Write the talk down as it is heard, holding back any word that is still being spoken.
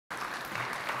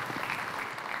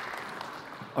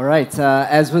All right,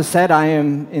 as was said, I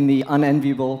am in the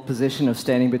unenviable position of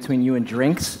standing between you and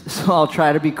drinks, so I'll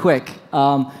try to be quick.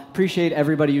 Appreciate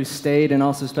everybody who stayed, and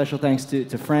also special thanks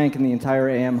to Frank and the entire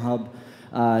AM Hub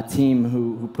team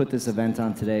who put this event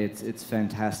on today. It's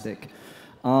fantastic.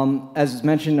 As was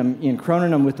mentioned, I'm Ian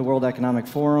Cronin. I'm with the World Economic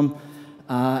Forum.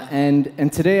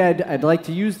 And today I'd like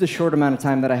to use the short amount of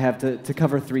time that I have to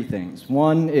cover three things.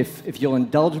 One, if you'll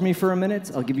indulge me for a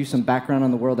minute, I'll give you some background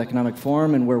on the World Economic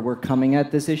Forum and where we're coming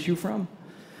at this issue from.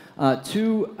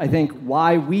 Two, I think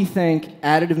why we think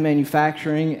additive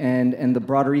manufacturing and the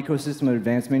broader ecosystem of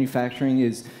advanced manufacturing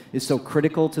is so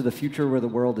critical to the future where the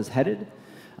world is headed.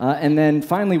 And then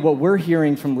finally, what we're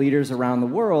hearing from leaders around the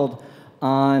world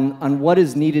on what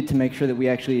is needed to make sure that we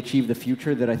actually achieve the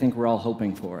future that I think we're all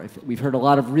hoping for. We've heard a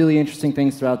lot of really interesting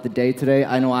things throughout the day today.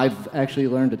 I know I've actually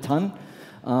learned a ton,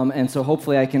 and so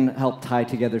hopefully I can help tie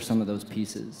together some of those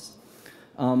pieces.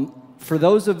 For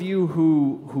those of you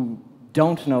who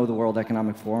don't know the World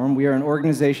Economic Forum, we are an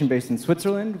organization based in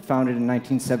Switzerland, founded in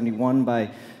 1971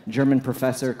 by German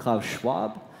professor Klaus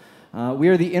Schwab. We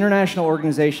are the International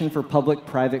Organization for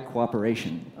Public-Private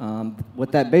Cooperation.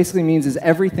 What that basically means is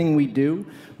everything we do,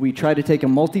 we try to take a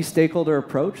multi-stakeholder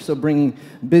approach, so bringing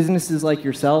businesses like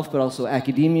yourself, but also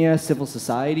academia, civil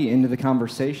society into the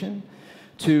conversation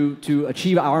to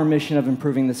achieve our mission of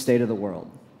improving the state of the world.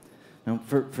 Now,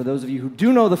 for those of you who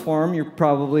do know the forum, you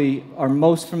probably are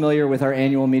most familiar with our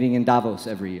annual meeting in Davos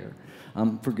every year.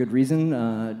 For good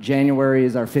reason. January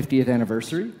is our 50th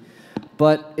anniversary.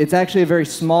 But it's actually a very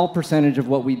small percentage of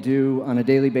what we do on a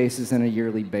daily basis and a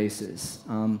yearly basis.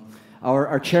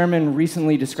 Our chairman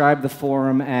recently described the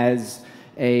forum as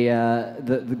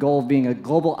the goal of being a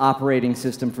global operating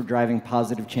system for driving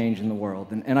positive change in the world.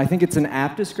 And I think it's an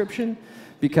apt description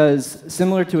because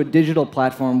similar to a digital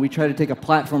platform, we try to take a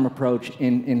platform approach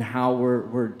in how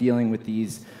we're dealing with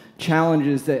these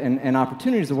challenges and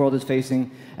opportunities the world is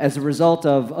facing as a result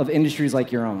of industries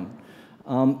like your own.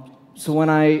 So when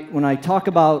I talk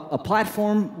about a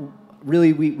platform,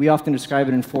 really we often describe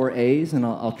it in 4 A's, and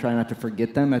I'll try not to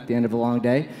forget them at the end of a long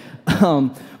day.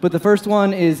 But the first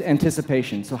one is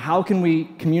anticipation. So how can we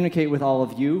communicate with all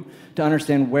of you to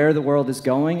understand where the world is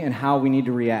going and how we need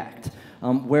to react?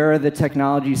 Where are the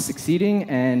technologies succeeding?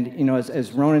 And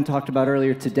as Ronan talked about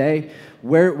earlier today,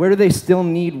 where do they still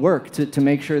need work to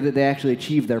make sure that they actually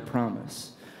achieve their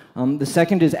promise? The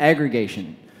second is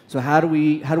aggregation. So how do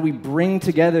we bring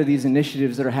together these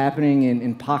initiatives that are happening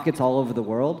in pockets all over the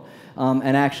world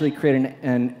and actually create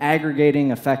an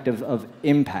aggregating effect of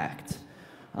impact?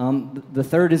 The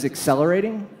third is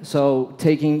accelerating. So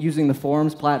using the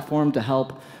forums platform to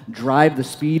help drive the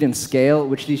speed and scale at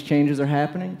which these changes are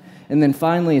happening. And then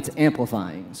finally, it's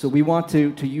amplifying. So we want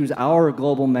to use our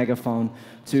global megaphone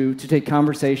to take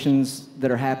conversations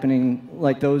that are happening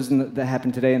like those that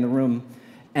happen today in the room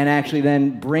and actually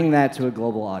then bring that to a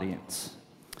global audience.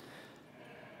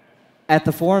 At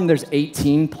the forum, there's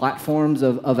 18 platforms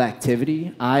of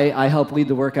activity. I help lead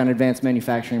the work on advanced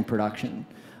manufacturing production.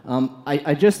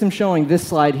 I just am showing this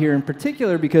slide here in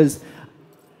particular because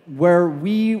where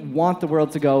we want the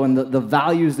world to go and the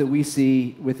values that we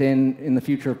see in the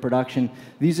future of production,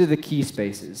 these are the key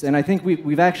spaces. And I think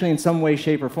we've actually in some way,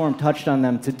 shape, or form touched on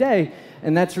them today.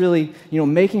 And that's really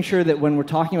making sure that when we're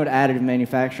talking about additive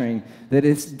manufacturing, that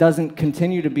it doesn't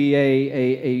continue to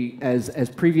be as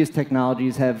previous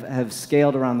technologies have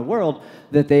scaled around the world,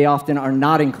 that they often are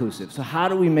not inclusive. So how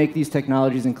do we make these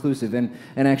technologies inclusive? And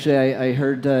actually, I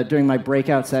heard during my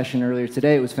breakout session earlier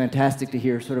today, it was fantastic to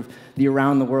hear sort of the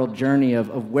around the world journey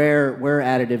of where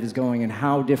additive is going and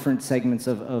how different segments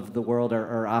of the world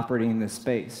are operating in this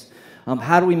space.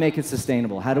 How do we make it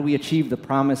sustainable? How do we achieve the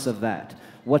promise of that?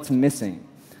 What's missing,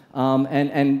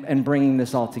 and bringing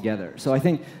this all together. So I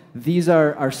think these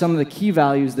are some of the key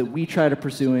values that we try to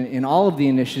pursue in all of the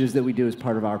initiatives that we do as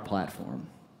part of our platform.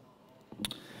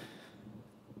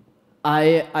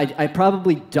 I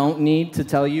probably don't need to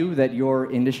tell you that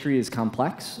your industry is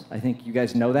complex. I think you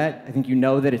guys know that. I think you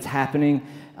know that it's happening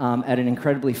at an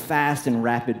incredibly fast and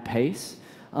rapid pace.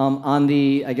 On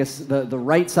the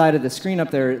right side of the screen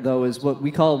up there, though, is what we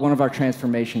call one of our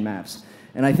transformation maps.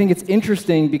 And I think it's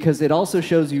interesting because it also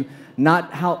shows you not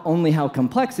only how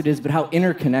complex it is, but how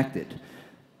interconnected.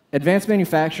 Advanced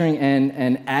manufacturing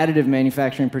and additive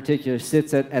manufacturing in particular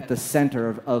sits at the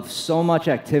center of so much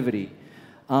activity.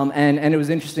 And it was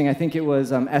interesting, I think it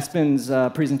was Espen's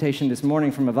presentation this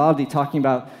morning from Avaldi talking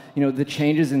about the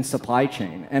changes in supply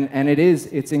chain. And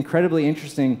it's incredibly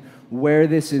interesting where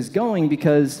this is going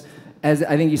because, as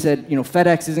I think you said,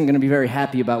 FedEx isn't going to be very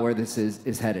happy about where this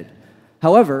is headed.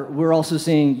 However, we're also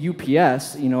seeing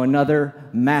UPS, another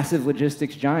massive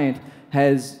logistics giant,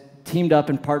 has teamed up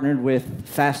and partnered with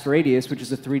Fast Radius, which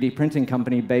is a 3D printing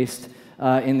company based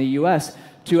in the US,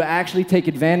 to actually take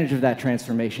advantage of that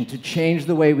transformation, to change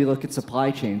the way we look at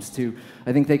supply chains, to,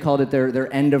 I think they called it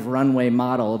their end-of-runway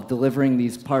model of delivering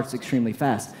these parts extremely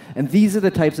fast. And these are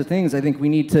the types of things I think we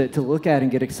need to look at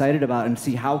and get excited about and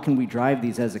see how can we drive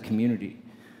these as a community.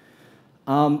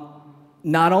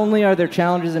 Not only are there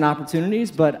challenges and opportunities,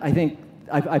 but I think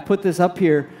I put this up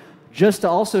here just to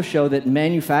also show that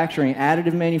manufacturing,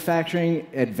 additive manufacturing,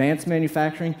 advanced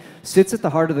manufacturing, sits at the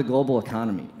heart of the global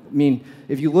economy. I mean,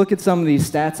 if you look at some of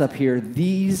these stats up here,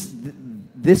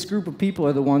 this group of people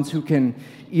are the ones who can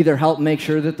either help make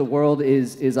sure that the world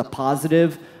is a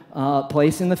positive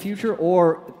place in the future,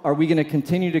 or are we going to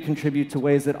continue to contribute to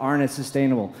ways that aren't as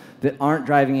sustainable, that aren't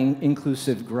driving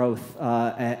inclusive growth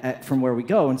from where we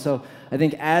go? And so I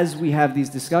think as we have these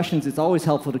discussions, it's always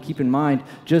helpful to keep in mind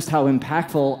just how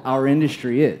impactful our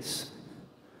industry is.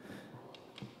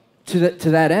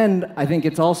 To that end, I think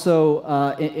it's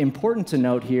also important to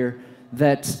note here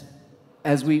that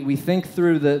as we think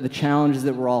through the challenges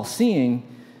that we're all seeing,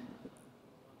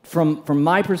 from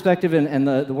my perspective and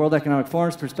the World Economic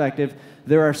Forum's perspective,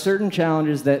 there are certain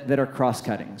challenges that are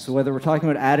cross-cutting. So whether we're talking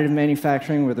about additive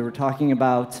manufacturing, whether we're talking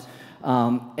about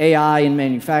AI in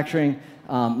manufacturing,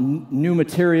 new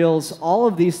materials, all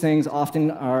of these things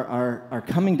often are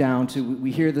coming down to,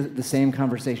 we hear the same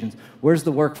conversations. Where's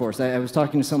the workforce? I was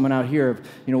talking to someone out here of,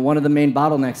 one of the main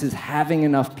bottlenecks is having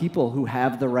enough people who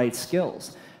have the right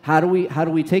skills. How do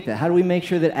we take that? How do we make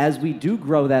sure that as we do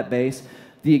grow that base,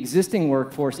 the existing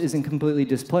workforce isn't completely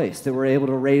displaced, that we're able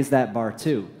to raise that bar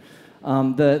too?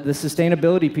 The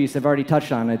sustainability piece I've already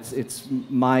touched on. It's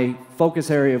my focus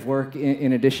area of work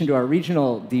in addition to our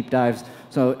regional deep dives,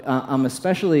 so I'm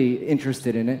especially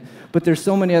interested in it. But there's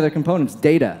so many other components.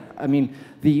 Data. I mean,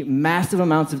 the massive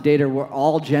amounts of data we're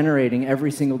all generating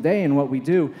every single day in what we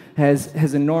do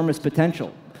has enormous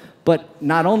potential. But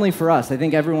not only for us. I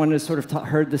think everyone has sort of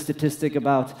heard the statistic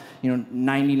about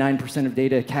 99% of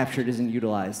data captured isn't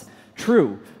utilized.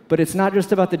 True, but it's not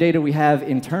just about the data we have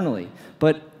internally,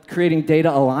 but creating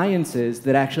data alliances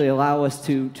that actually allow us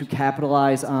to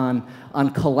capitalize on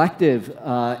collective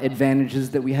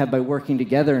advantages that we have by working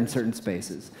together in certain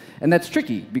spaces. And that's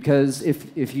tricky, because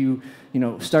if you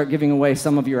start giving away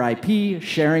some of your IP,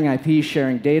 sharing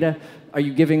data, are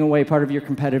you giving away part of your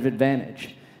competitive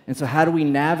advantage? And so how do we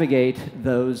navigate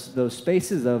those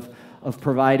spaces of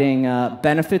providing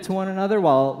benefit to one another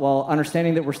while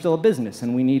understanding that we're still a business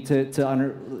and we need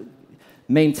to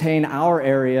maintain our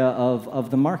area of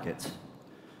the market?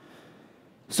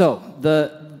 So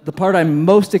the part I'm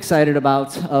most excited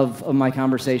about of my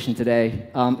conversation today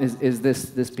is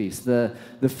this piece, the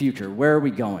future. Where are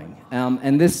we going?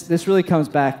 And this really comes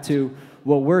back to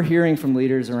what we're hearing from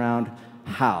leaders around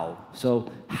how.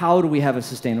 So how do we have a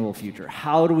sustainable future?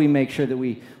 How do we make sure that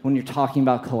when you're talking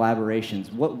about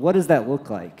collaborations, what does that look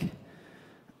like?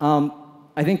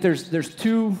 I think there's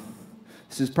two.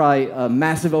 This is probably a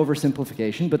massive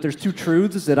oversimplification, but there's two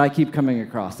truths that I keep coming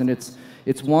across. And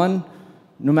it's one,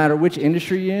 no matter which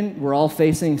industry you're in, we're all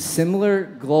facing similar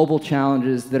global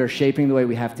challenges that are shaping the way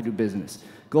we have to do business.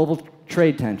 Global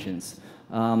trade tensions,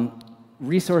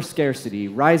 resource scarcity,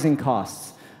 rising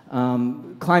costs,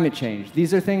 climate change.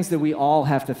 These are things that we all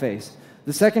have to face.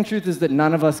 The second truth is that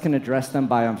none of us can address them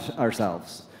by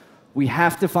ourselves. We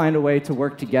have to find a way to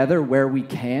work together where we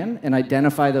can and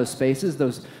identify those spaces,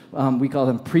 those we call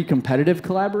them pre-competitive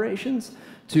collaborations,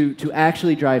 to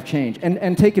actually drive change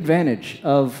and take advantage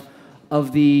of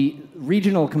the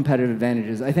regional competitive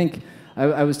advantages. I think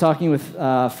I was talking with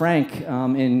Frank,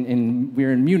 we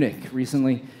were in Munich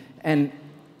recently, and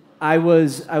I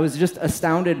was just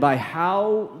astounded by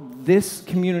how this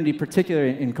community,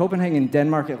 particularly in Copenhagen and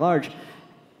Denmark at large,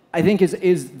 I think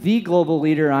is the global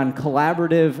leader on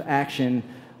collaborative action,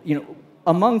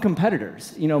 among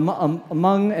competitors,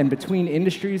 among and between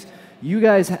industries. You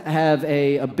guys have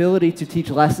a ability to teach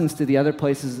lessons to the other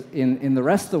places in the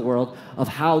rest of the world of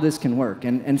how this can work.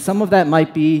 And some of that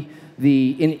might be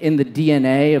in the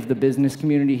DNA of the business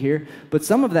community here, but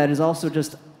some of that is also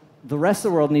just the rest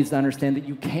of the world needs to understand that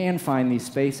you can find these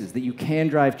spaces, that you can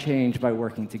drive change by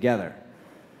working together.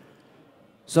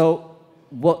 So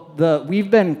what we've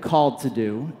been called to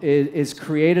do is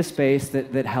create a space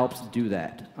that helps do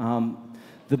that.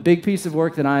 The big piece of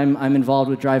work that I'm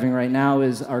involved with driving right now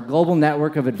is our global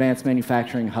network of advanced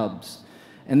manufacturing hubs.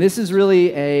 And this is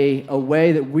really a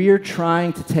way that we're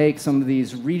trying to take some of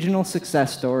these regional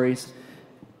success stories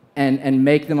and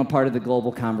make them a part of the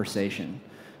global conversation.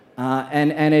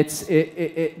 There's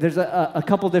a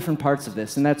couple different parts of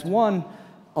this, and that's one,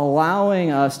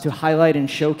 allowing us to highlight and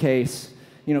showcase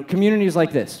communities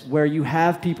like this, where you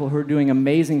have people who are doing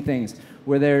amazing things,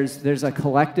 where there's a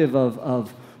collective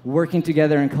of working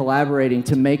together and collaborating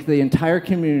to make the entire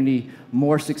community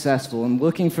more successful, and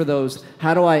looking for those,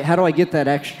 how do I get that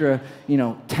extra,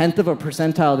 tenth of a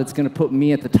percentile that's going to put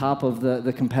me at the top of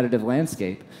the competitive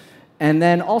landscape? And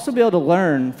then also be able to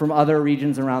learn from other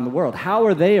regions around the world. How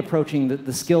are they approaching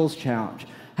the skills challenge?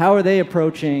 How are they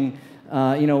approaching,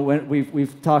 when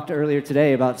we've talked earlier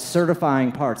today about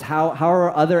certifying parts. How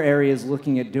are other areas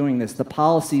looking at doing this? The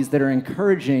policies that are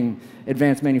encouraging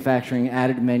advanced manufacturing,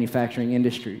 additive manufacturing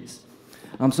industries.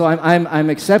 So I'm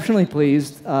exceptionally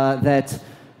pleased that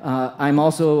I'm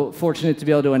also fortunate to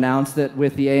be able to announce that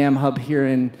with the AM Hub here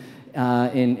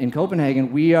in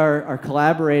Copenhagen, we are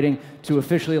collaborating to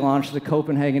officially launch the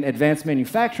Copenhagen Advanced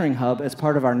Manufacturing Hub as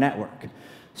part of our network.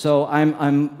 So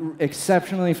I'm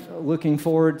exceptionally looking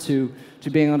forward to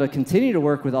being able to continue to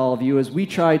work with all of you as we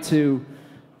try to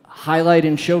highlight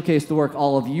and showcase the work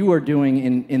all of you are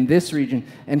doing in this region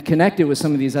and connect it with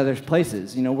some of these other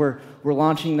places. We're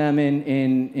launching them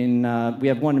we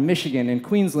have one in Michigan, in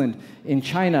Queensland, in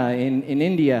China, in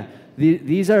India.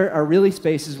 These are really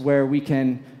spaces where we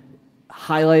can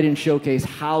highlight and showcase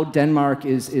how Denmark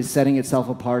is setting itself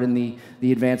apart in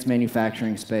the advanced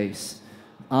manufacturing space.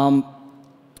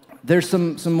 There's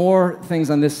some more things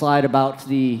on this slide about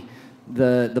the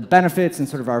benefits and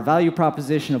sort of our value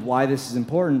proposition of why this is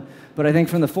important. But I think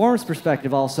from the forum's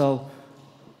perspective also,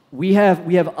 we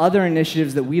have other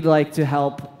initiatives that we'd like to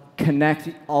help connect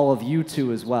all of you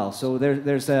to as well. So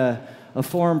there's a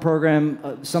forum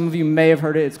program, some of you may have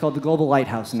heard it, it's called the Global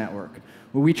Lighthouse Network,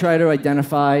 where we try to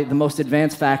identify the most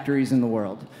advanced factories in the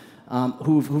world,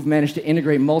 who've managed to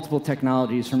integrate multiple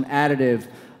technologies, from additive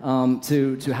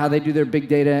to how they do their big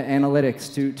data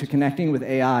analytics, to connecting with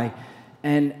AI.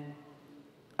 And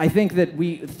I think that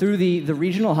through the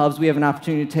regional hubs, we have an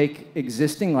opportunity to take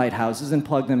existing lighthouses and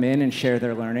plug them in and share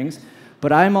their learnings.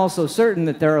 But I'm also certain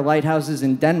that there are lighthouses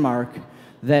in Denmark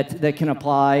that can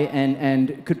apply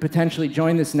and could potentially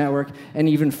join this network and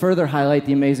even further highlight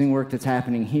the amazing work that's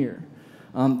happening here.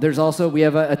 We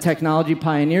have a technology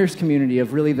pioneers community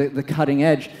of really the cutting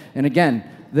edge. And again,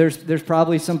 there's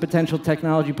probably some potential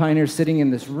technology pioneers sitting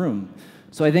in this room.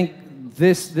 So I think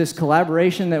this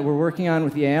collaboration that we're working on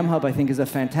with the AM Hub, I think, is a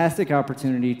fantastic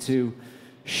opportunity to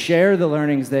share the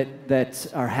learnings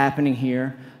that are happening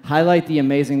here, highlight the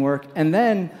amazing work, and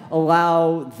then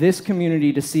allow this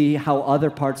community to see how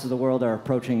other parts of the world are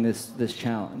approaching this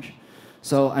challenge.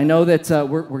 So I know that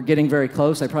we're getting very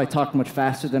close. I probably talked much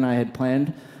faster than I had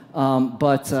planned,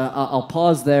 but I'll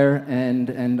pause there,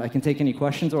 and I can take any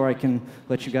questions, or I can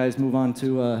let you guys move on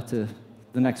to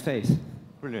the next phase.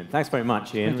 Brilliant. Thanks very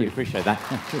much, Ian. Really appreciate that.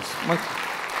 Yeah,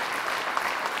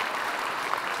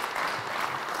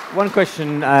 one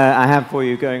question I have for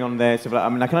you going on there. So,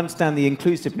 I can understand the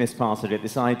inclusiveness part of it,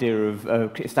 this idea of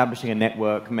establishing a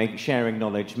network, sharing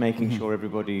knowledge, making sure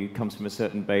everybody comes from a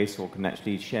certain base or can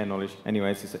actually share knowledge.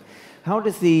 Anyways, how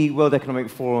does the World Economic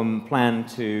Forum plan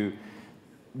to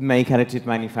make additive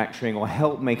manufacturing or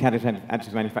help make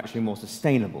additive manufacturing more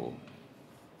sustainable?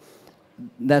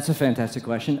 That's a fantastic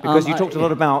question. Because you talked a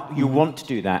lot about you want to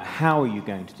do that. How are you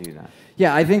going to do that?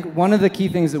 Yeah, I think one of the key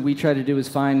things that we try to do is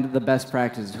find the best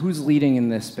practices. Who's leading in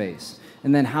this space?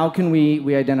 And then how can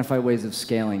we identify ways of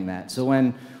scaling that? So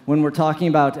when we're talking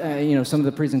about some of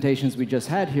the presentations we just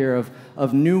had here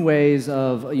of new ways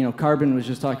of, Carbon was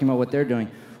just talking about what they're doing.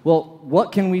 Well,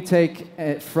 what can we take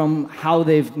from how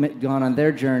they've gone on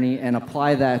their journey and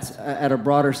apply that at a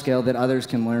broader scale that others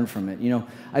can learn from it?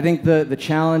 I think the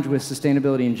challenge with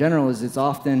sustainability in general is it's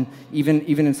often, even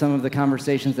in some of the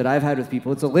conversations that I've had with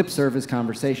people, it's a lip service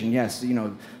conversation. Yes,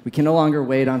 we can no longer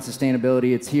wait on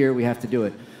sustainability. It's here. We have to do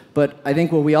it. But I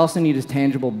think what we also need is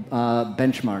tangible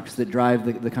benchmarks that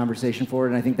drive the conversation forward,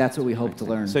 and I think that's what we hope to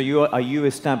learn. So are you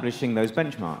establishing those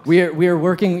benchmarks? We are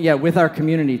working, with our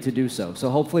community to do so. So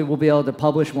hopefully we'll be able to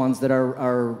publish ones that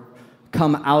are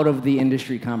come out of the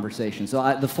industry conversation.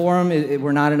 So the forum,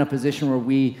 we're not in a position where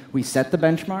we set the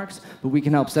benchmarks, but we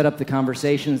can help set up the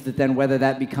conversations that then, whether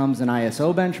that becomes an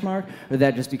ISO benchmark or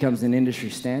that just becomes an industry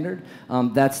standard,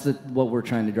 that's what we're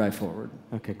trying to drive forward.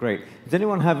 Okay, great. Does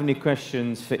anyone have any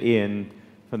questions for Ian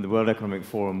from the World Economic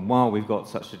Forum while we've got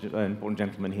such an important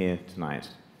gentleman here tonight?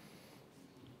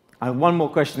 I have one more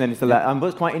question then. I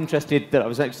was quite interested that I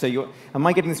was actually say, am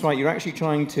I getting this right? You're actually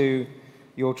trying to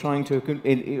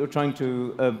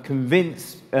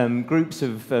convince groups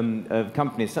of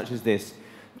companies such as this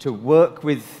to work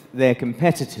with their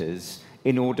competitors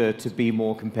in order to be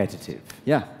more competitive.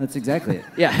 Yeah, that's exactly it.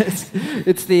 Yeah,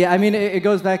 it's the. I mean, it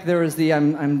goes back. There was the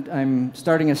I'm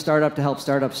starting a startup to help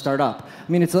startups start up.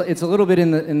 I mean, it's a little bit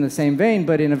in the same vein,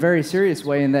 but in a very serious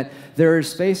way. In that there are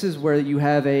spaces where you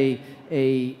have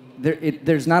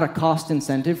there's not a cost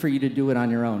incentive for you to do it on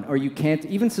your own, or you can't.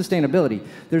 Even sustainability,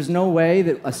 there's no way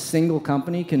that a single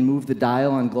company can move the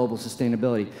dial on global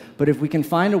sustainability. But if we can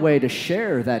find a way to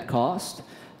share that cost,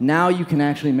 now you can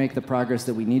actually make the progress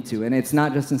that we need to. And it's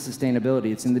not just in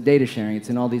sustainability, it's in the data sharing, it's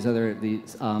in all these other the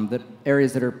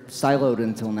areas that are siloed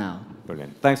until now.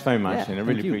 Brilliant. Thanks very much, Yeah, and I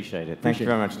really you. appreciate it. Thank you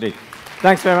very much indeed.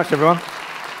 Thanks very much, everyone.